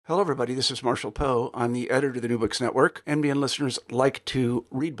Hello, everybody. This is Marshall Poe. I'm the editor of the New Books Network. NBN listeners like to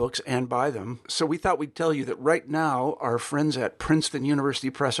read books and buy them. So we thought we'd tell you that right now, our friends at Princeton University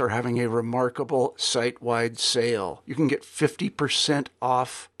Press are having a remarkable site-wide sale. You can get 50%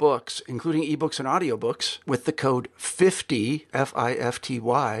 off books, including ebooks and audiobooks, with the code 50,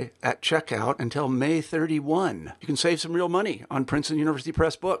 F-I-F-T-Y, at checkout until May 31. You can save some real money on Princeton University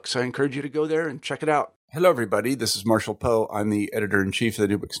Press books. I encourage you to go there and check it out. Hello, everybody. This is Marshall Poe. I'm the editor-in-chief of the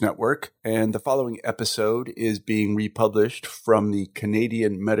New Books Network, and the following episode is being republished from the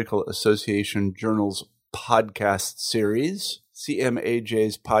Canadian Medical Association Journal's podcast series.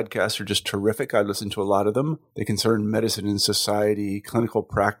 CMAJ's podcasts are just terrific. I listen to a lot of them. They concern medicine and society, clinical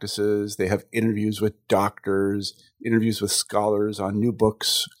practices. They have interviews with doctors, interviews with scholars on new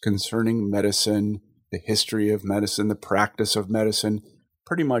books concerning medicine, the history of medicine, the practice of medicine.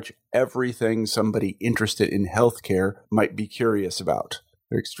 Pretty much everything somebody interested in healthcare might be curious about.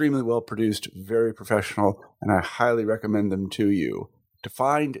 They're extremely well produced, very professional, and I highly recommend them to you. To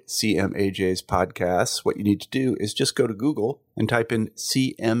find CMAJ's podcasts, what you need to do is just go to Google and type in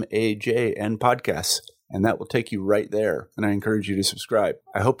CMAJ and podcasts, and that will take you right there. And I encourage you to subscribe.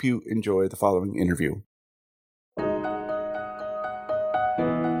 I hope you enjoy the following interview.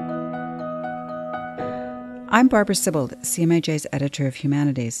 I'm Barbara Sibbald, CMAJ's Editor of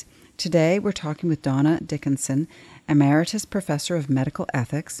Humanities. Today we're talking with Donna Dickinson, Emeritus Professor of Medical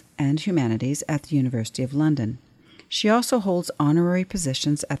Ethics and Humanities at the University of London. She also holds honorary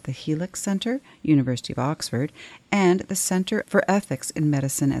positions at the Helix Centre, University of Oxford, and the Centre for Ethics in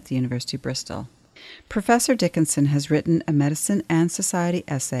Medicine at the University of Bristol. Professor Dickinson has written a medicine and society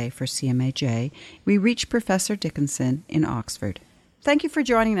essay for CMAJ. We reached Professor Dickinson in Oxford. Thank you for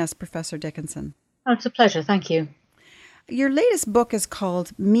joining us, Professor Dickinson. Oh, it's a pleasure. Thank you. Your latest book is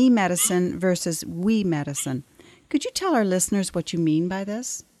called Me Medicine versus We Medicine. Could you tell our listeners what you mean by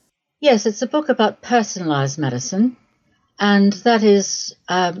this? Yes, it's a book about personalized medicine, and that is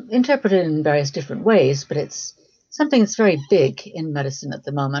interpreted in various different ways, but it's something that's very big in medicine at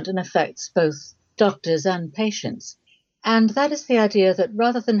the moment and affects both doctors and patients. And that is the idea that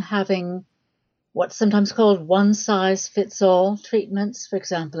rather than having what's sometimes called one-size-fits-all treatments, for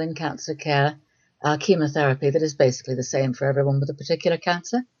example, in cancer care, chemotherapy that is basically the same for everyone with a particular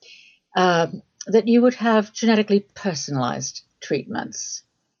cancer, that you would have genetically personalized treatments.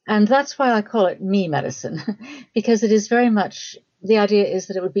 And that's why I call it me medicine, because it is very much, the idea is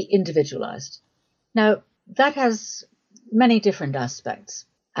that it would be individualized. Now, that has many different aspects,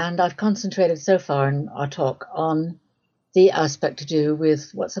 and I've concentrated so far in our talk on the aspect to do with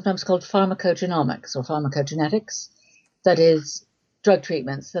what's sometimes called pharmacogenomics or pharmacogenetics, that is, drug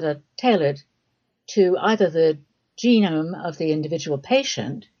treatments that are tailored to either the genome of the individual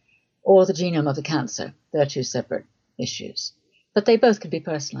patient or the genome of the cancer. They're two separate issues, but they both can be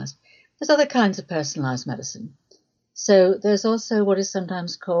personalized. There's other kinds of personalized medicine. So there's also what is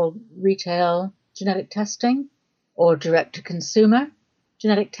sometimes called retail genetic testing or direct-to-consumer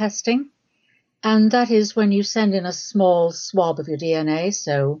genetic testing. And that is when you send in a small swab of your DNA,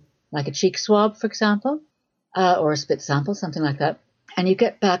 so like a cheek swab, for example, or a spit sample, something like that, and you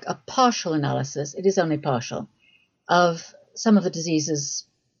get back a partial analysis, it is only partial, of some of the diseases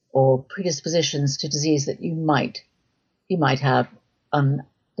or predispositions to disease that you might have on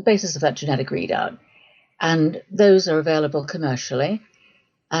the basis of that genetic readout. And those are available commercially.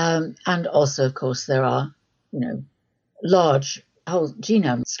 And also, of course, there are, large whole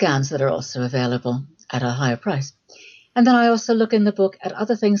genome scans that are also available at a higher price. And then I also look in the book at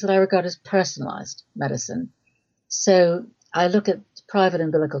other things that I regard as personalized medicine. So I look at private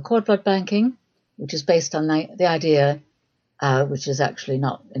umbilical cord blood banking, which is based on the idea, which is actually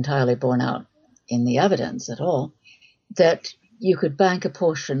not entirely borne out in the evidence at all, that you could bank a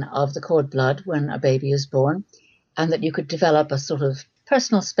portion of the cord blood when a baby is born, and that you could develop a sort of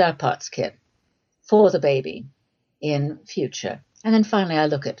personal spare parts kit for the baby in future. And then finally, I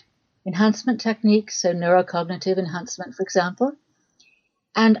look at enhancement techniques, so neurocognitive enhancement, for example.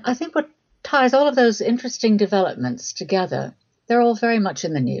 And I think what ties all of those interesting developments together, they're all very much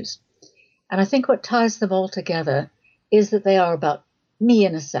in the news. And I think what ties them all together is that they are about me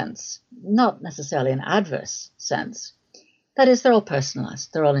in a sense, not necessarily an adverse sense. That is, they're all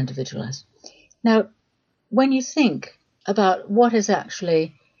personalized, they're all individualized. Now, when you think about what has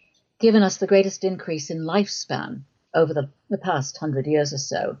actually given us the greatest increase in lifespan over the past 100 years or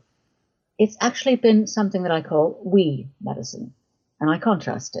so, it's actually been something that I call we medicine. And I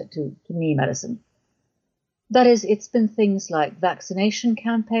contrast it to me medicine. That is, it's been things like vaccination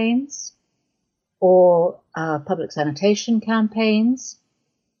campaigns or public sanitation campaigns.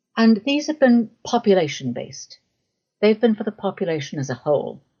 And these have been population-based. They've been for the population as a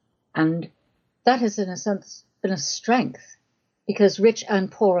whole. And that has, in a sense, been a strength because rich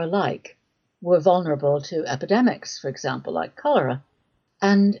and poor alike were vulnerable to epidemics, for example, like cholera.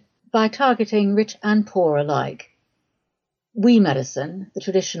 And by targeting rich and poor alike, we medicine, the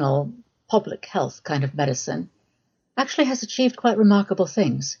traditional public health kind of medicine, actually has achieved quite remarkable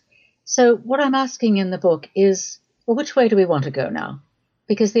things. So what I'm asking in the book is, well, which way do we want to go now?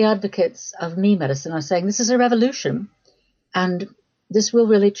 Because the advocates of me medicine are saying this is a revolution and this will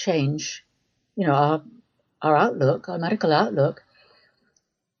really change, our outlook, our medical outlook.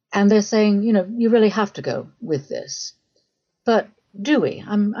 And they're saying, you really have to go with this. But do we?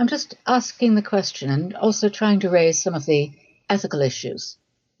 I'm just asking the question and also trying to raise some of the ethical issues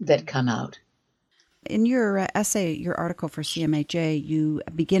that come out. In your essay, your article for CMHA, you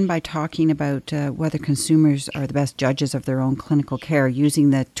begin by talking about whether consumers are the best judges of their own clinical care using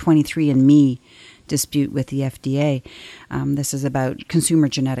the 23andMe dispute with the FDA. This is about consumer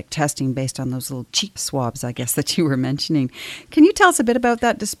genetic testing based on those little cheek swabs, I guess, that you were mentioning. Can you tell us a bit about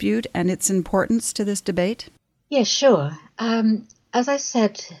that dispute and its importance to this debate? Yeah, sure. As I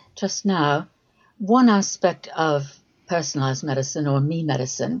said just now, one aspect of personalized medicine or me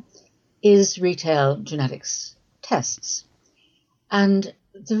medicine is retail genetics tests. And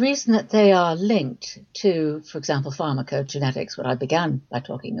the reason that they are linked to, for example, pharmacogenetics, what I began by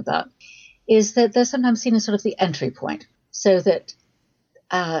talking about, is that they're sometimes seen as sort of the entry point. So that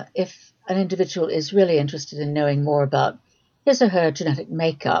if an individual is really interested in knowing more about his or her genetic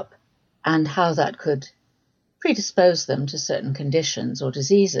makeup and how that could predispose them to certain conditions or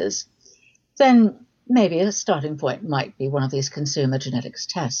diseases, then maybe a starting point might be one of these consumer genetics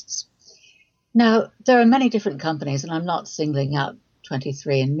tests. Now, there are many different companies, and I'm not singling out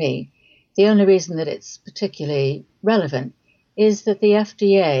 23andMe. The only reason that it's particularly relevant is that the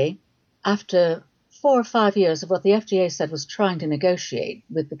FDA, after 4 or 5 years of what the FDA said was trying to negotiate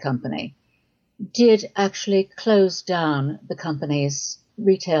with the company, did actually close down the company's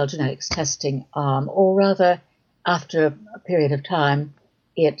retail genetics testing arm, or rather, after a period of time,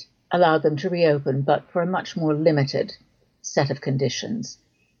 it allowed them to reopen, but for a much more limited set of conditions.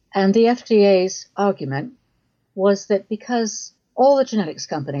 And the FDA's argument was that because all the genetics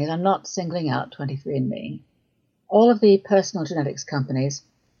companies, I'm not singling out 23andMe, all of the personal genetics companies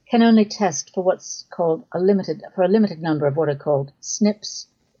can only test for what's called a limited number of what are called SNPs,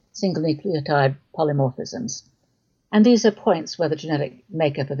 single nucleotide polymorphisms. And these are points where the genetic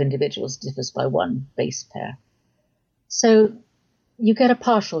makeup of individuals differs by one base pair. So you get a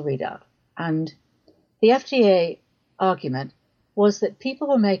partial readout. And the FDA argument was that people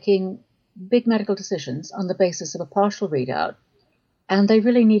were making big medical decisions on the basis of a partial readout, and they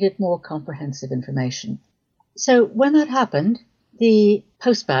really needed more comprehensive information. So when that happened, the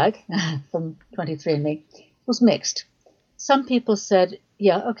postbag from 23andMe was mixed. Some people said,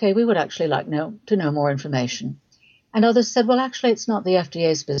 yeah, okay, we would actually like to know more information. And others said, well, actually, it's not the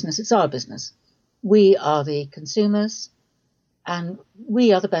FDA's business, it's our business. We are the consumers, and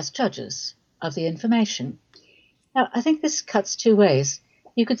we are the best judges of the information. Now, I think this cuts two ways.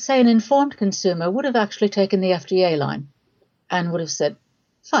 You could say an informed consumer would have actually taken the FDA line and would have said,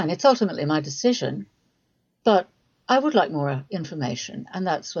 fine, it's ultimately my decision, but I would like more information. And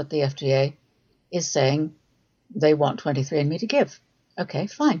that's what the FDA is saying they want 23andMe to give. Okay,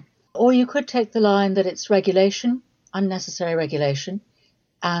 fine. Or you could take the line that it's regulation, unnecessary regulation,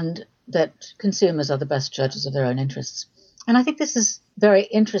 and that consumers are the best judges of their own interests. And I think this is very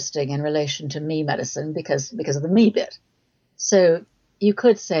interesting in relation to me medicine because of the me bit. So you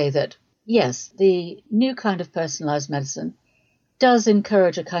could say that, yes, the new kind of personalized medicine does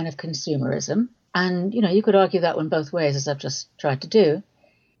encourage a kind of consumerism. And, you could argue that one both ways, as I've just tried to do.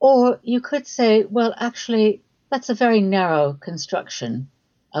 Or you could say, well, actually, that's a very narrow construction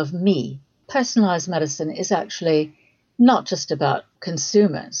of me. Personalized medicine is actually not just about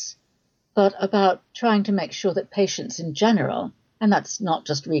consumers, but about trying to make sure that patients in general, and that's not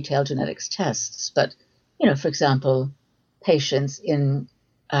just retail genetics tests, but, for example, patients in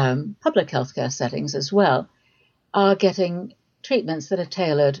public healthcare settings as well, are getting treatments that are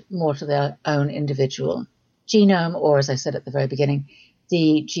tailored more to their own individual genome, or, as I said at the very beginning,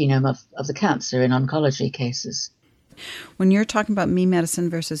 the genome of the cancer in oncology cases. When you're talking about me medicine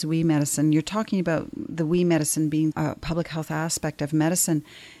versus we medicine, you're talking about the we medicine being a public health aspect of medicine.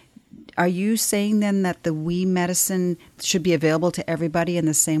 Are you saying then that the we medicine should be available to everybody in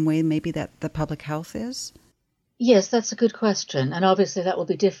the same way maybe that the public health is? Yes, that's a good question. And obviously that will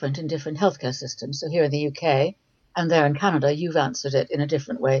be different in different healthcare systems. So here in the UK and there in Canada, you've answered it in a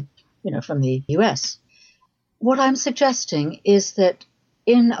different way, from the US. What I'm suggesting is that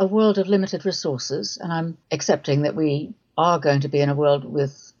in a world of limited resources, and I'm accepting that we are going to be in a world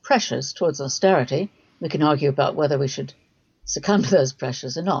with pressures towards austerity. We can argue about whether we should succumb to those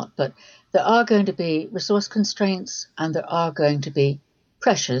pressures or not, but there are going to be resource constraints and there are going to be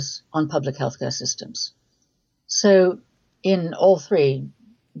pressures on public healthcare systems. So in all three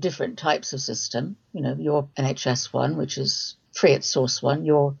different types of system, your NHS one, which is free at source one,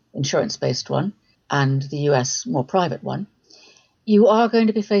 your insurance-based one, and the US more private one, you are going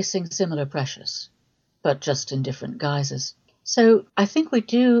to be facing similar pressures, but just in different guises. So I think we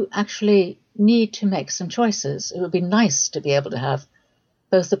do actually need to make some choices. It would be nice to be able to have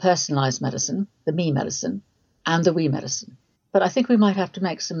both the personalized medicine, the me medicine, and the we medicine. But I think we might have to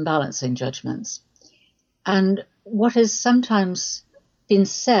make some balancing judgments. And what has sometimes been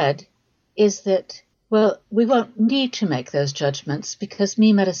said is that, well, we won't need to make those judgments because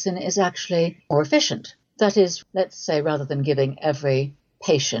me medicine is actually more efficient. That is, let's say, rather than giving every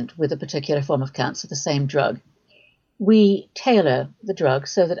patient with a particular form of cancer the same drug, we tailor the drug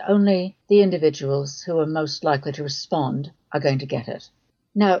so that only the individuals who are most likely to respond are going to get it.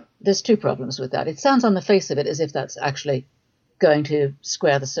 Now, there's two problems with that. It sounds on the face of it as if that's actually going to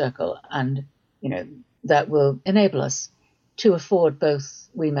square the circle and, that will enable us to afford both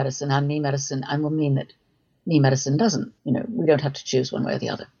we medicine and me medicine and will mean that me medicine doesn't. We don't have to choose one way or the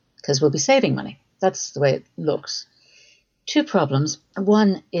other because we'll be saving money. That's the way it looks. Two problems.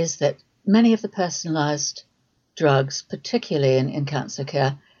 One is that many of the personalized drugs, particularly in cancer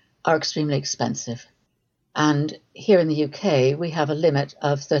care, are extremely expensive. And here in the UK, we have a limit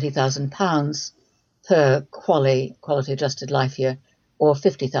of £30,000 per quality adjusted life year, or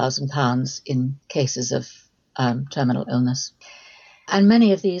 £50,000 in cases of terminal illness. And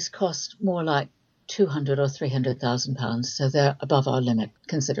many of these cost more like £200,000 or £300,000, so they're above our limit,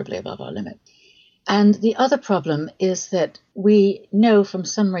 considerably above our limit. And the other problem is that we know from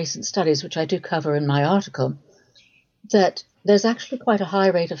some recent studies, which I do cover in my article, that there's actually quite a high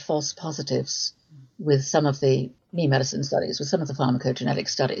rate of false positives with some of the me medicine studies, with some of the pharmacogenetic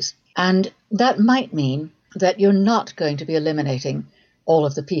studies. And that might mean that you're not going to be eliminating all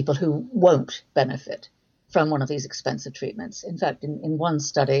of the people who won't benefit from one of these expensive treatments. In fact, in one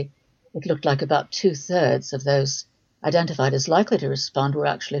study, it looked like about 2/3 of those identified as likely to respond were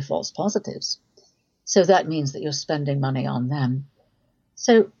actually false positives. So that means that you're spending money on them.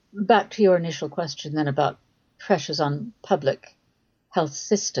 So back to your initial question then about pressures on public health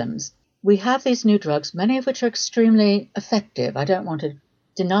systems. We have these new drugs, many of which are extremely effective. I don't want to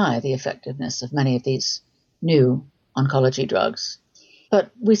deny the effectiveness of many of these new oncology drugs,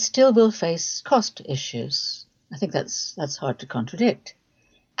 but we still will face cost issues. I think that's hard to contradict.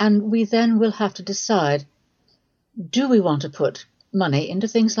 And we then will have to decide, do we want to put money into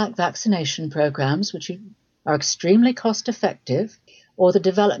things like vaccination programs, which are extremely cost effective, or the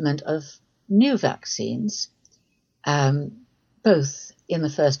development of new vaccines, both in the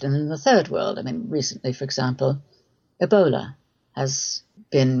first and in the third world. I mean, recently, for example, Ebola has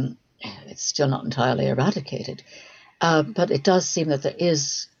been, it's still not entirely eradicated, but it does seem that there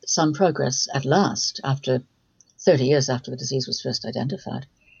is some progress at last, after 30 years after the disease was first identified,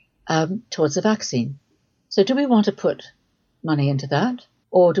 towards a vaccine. So do we want to put money into that,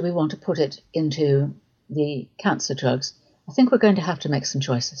 or do we want to put it into the cancer drugs? I think we're going to have to make some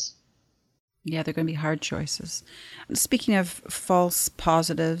choices. Yeah, they're going to be hard choices. Speaking of false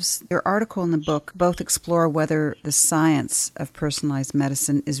positives, your article in the book both explore whether the science of personalized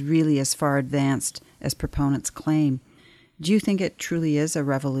medicine is really as far advanced as proponents claim. Do you think it truly is a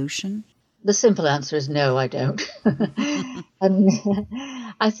revolution? The simple answer is no, I don't.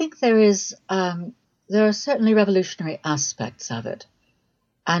 I think there are certainly revolutionary aspects of it.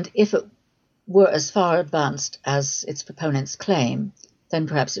 And if it were as far advanced as its proponents claim, then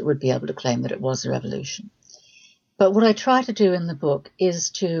perhaps it would be able to claim that it was a revolution. But what I try to do in the book is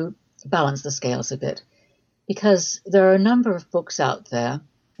to balance the scales a bit, because there are a number of books out there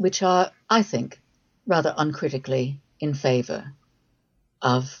which are, I think, rather uncritically in favor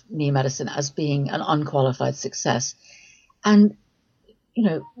of me medicine as being an unqualified success. And,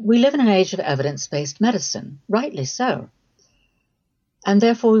 we live in an age of evidence-based medicine, rightly so. And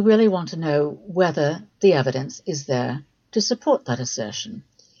therefore, we really want to know whether the evidence is there to support that assertion.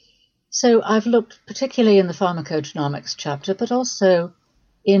 So I've looked particularly in the pharmacogenomics chapter, but also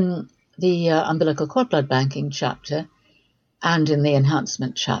in the umbilical cord blood banking chapter, and in the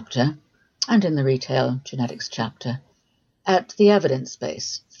enhancement chapter, and in the retail genetics chapter, at the evidence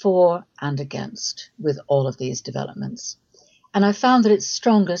base for and against with all of these developments. And I found that it's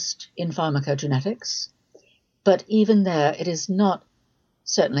strongest in pharmacogenetics, but even there it is not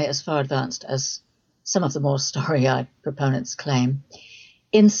certainly as far advanced as some of the more starry-eyed proponents claim.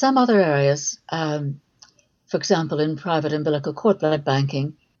 In some other areas, for example, in private umbilical cord blood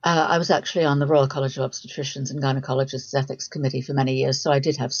banking, I was actually on the Royal College of Obstetricians and Gynecologists Ethics Committee for many years, so I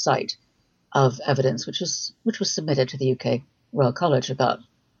did have sight of evidence which was submitted to the UK Royal College about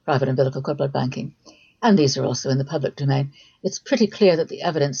private umbilical cord blood banking. And these are also in the public domain. It's pretty clear that the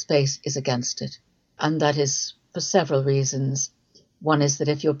evidence base is against it. And that is for several reasons. One is that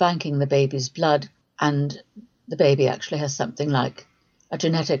if you're banking the baby's blood and the baby actually has something like a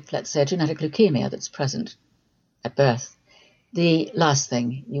genetic, let's say a genetic leukemia that's present at birth, the last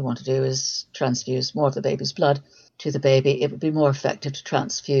thing you want to do is transfuse more of the baby's blood to the baby. It would be more effective to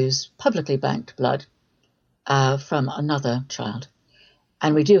transfuse publicly banked blood from another child.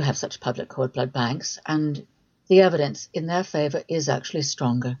 And we do have such public cord blood banks, and the evidence in their favour is actually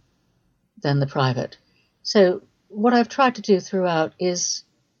stronger than the private. So what I've tried to do throughout is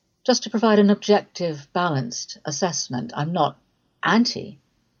just to provide an objective, balanced assessment. I'm not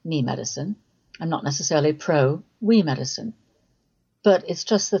anti-me medicine. I'm not necessarily pro-we medicine. But it's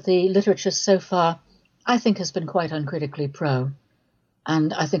just that the literature so far, I think, has been quite uncritically pro.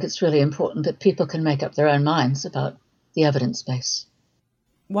 And I think it's really important that people can make up their own minds about the evidence base.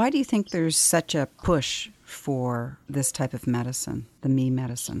 Why do you think there's such a push for this type of medicine, the me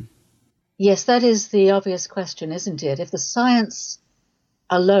medicine? Yes, that is the obvious question, isn't it? If the science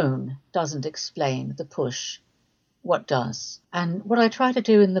alone doesn't explain the push, what does? And what I try to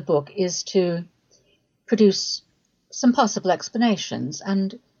do in the book is to produce some possible explanations,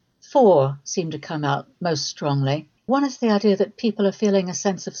 and 4 seem to come out most strongly. One is the idea that people are feeling a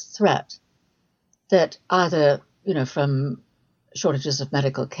sense of threat, that either, from shortages of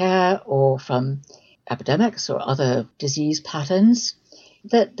medical care or from epidemics or other disease patterns,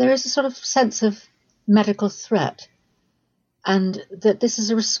 that there is a sort of sense of medical threat, and that this is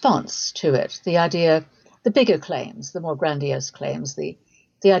a response to it. The idea, the bigger claims, the more grandiose claims, the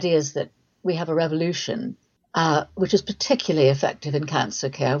ideas that we have a revolution which is particularly effective in cancer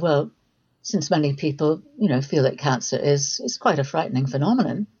care. Well, since many people, feel that cancer is quite a frightening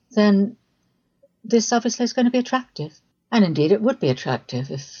phenomenon, then this obviously is going to be attractive. And indeed, it would be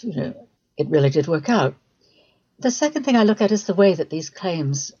attractive if, it really did work out. The second thing I look at is the way that these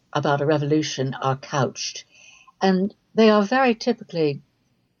claims about a revolution are couched. And they are very typically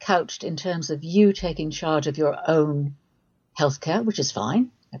couched in terms of you taking charge of your own healthcare, which is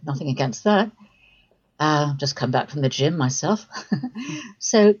fine. I have nothing against that. Just come back from the gym myself.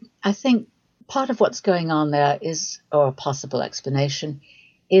 So I think part of what's going on there is, or a possible explanation,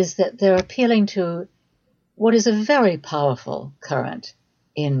 is that they're appealing to what is a very powerful current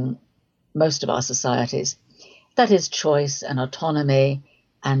in most of our societies. That is choice and autonomy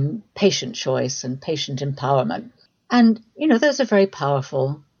and patient choice and patient empowerment. And, those are very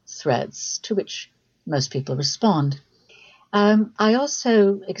powerful threads to which most people respond. I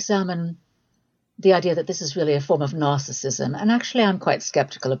also examine the idea that this is really a form of narcissism. And actually, I'm quite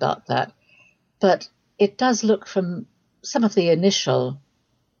skeptical about that. But it does look, from some of the initial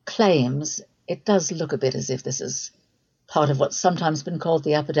claims, it does look a bit as if this is part of what's sometimes been called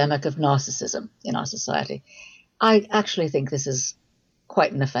the epidemic of narcissism in our society. I actually think this is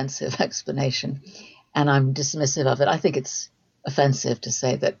quite an offensive explanation, and I'm dismissive of it. I think it's offensive to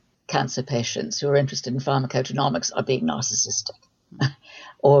say that cancer patients who are interested in pharmacogenomics are being narcissistic.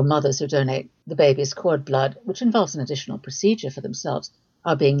 Or mothers who donate the baby's cord blood, which involves an additional procedure for themselves,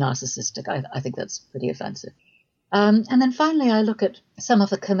 are being narcissistic. I think that's pretty offensive. And then finally, I look at some of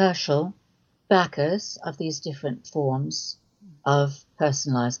the commercial backers of these different forms of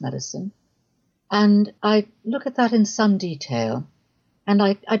personalized medicine. And I look at that in some detail. And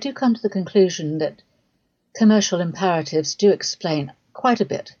I do come to the conclusion that commercial imperatives do explain quite a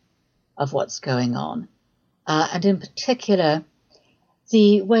bit of what's going on. And in particular,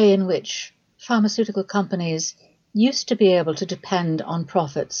 the way in which pharmaceutical companies used to be able to depend on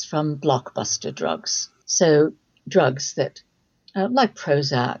profits from blockbuster drugs. So drugs that, like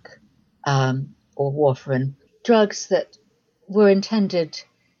Prozac or warfarin, drugs that were intended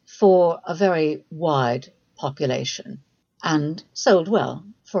for a very wide population and sold well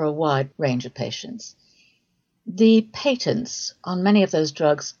for a wide range of patients. The patents on many of those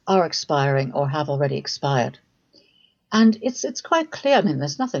drugs are expiring or have already expired. And it's quite clear. I mean,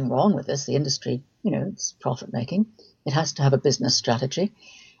 there's nothing wrong with this. The industry, it's profit making. It has to have a business strategy.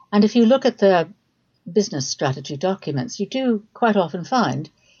 And if you look at the business strategy documents, you do quite often find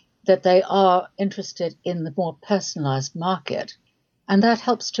that they are interested in the more personalized market. And that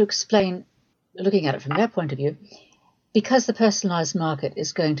helps to explain, looking at it from their point of view, because the personalized market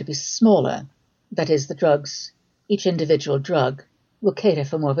is going to be smaller, that is, the drugs, each individual drug will cater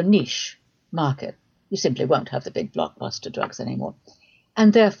for more of a niche market. You simply won't have the big blockbuster drugs anymore.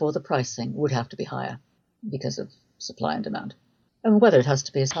 And therefore, the pricing would have to be higher because of supply and demand. And whether it has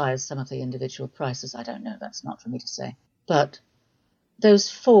to be as high as some of the individual prices, I don't know. That's not for me to say. But those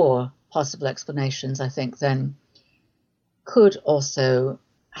four possible explanations, I think, then could also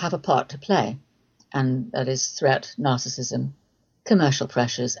have a part to play. And that is threat, narcissism, commercial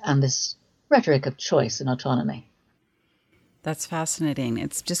pressures, and this rhetoric of choice and autonomy. That's fascinating.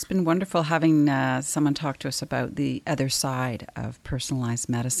 It's just been wonderful having someone talk to us about the other side of personalized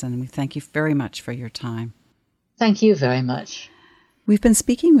medicine. We thank you very much for your time. Thank you very much. We've been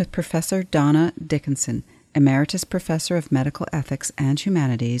speaking with Professor Donna Dickinson, Emeritus Professor of Medical Ethics and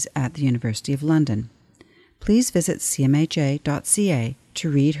Humanities at the University of London. Please visit cmaj.ca to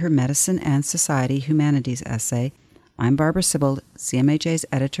read her Medicine and Society Humanities essay. I'm Barbara Sibbald, CMAJ's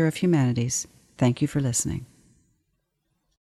Editor of Humanities. Thank you for listening.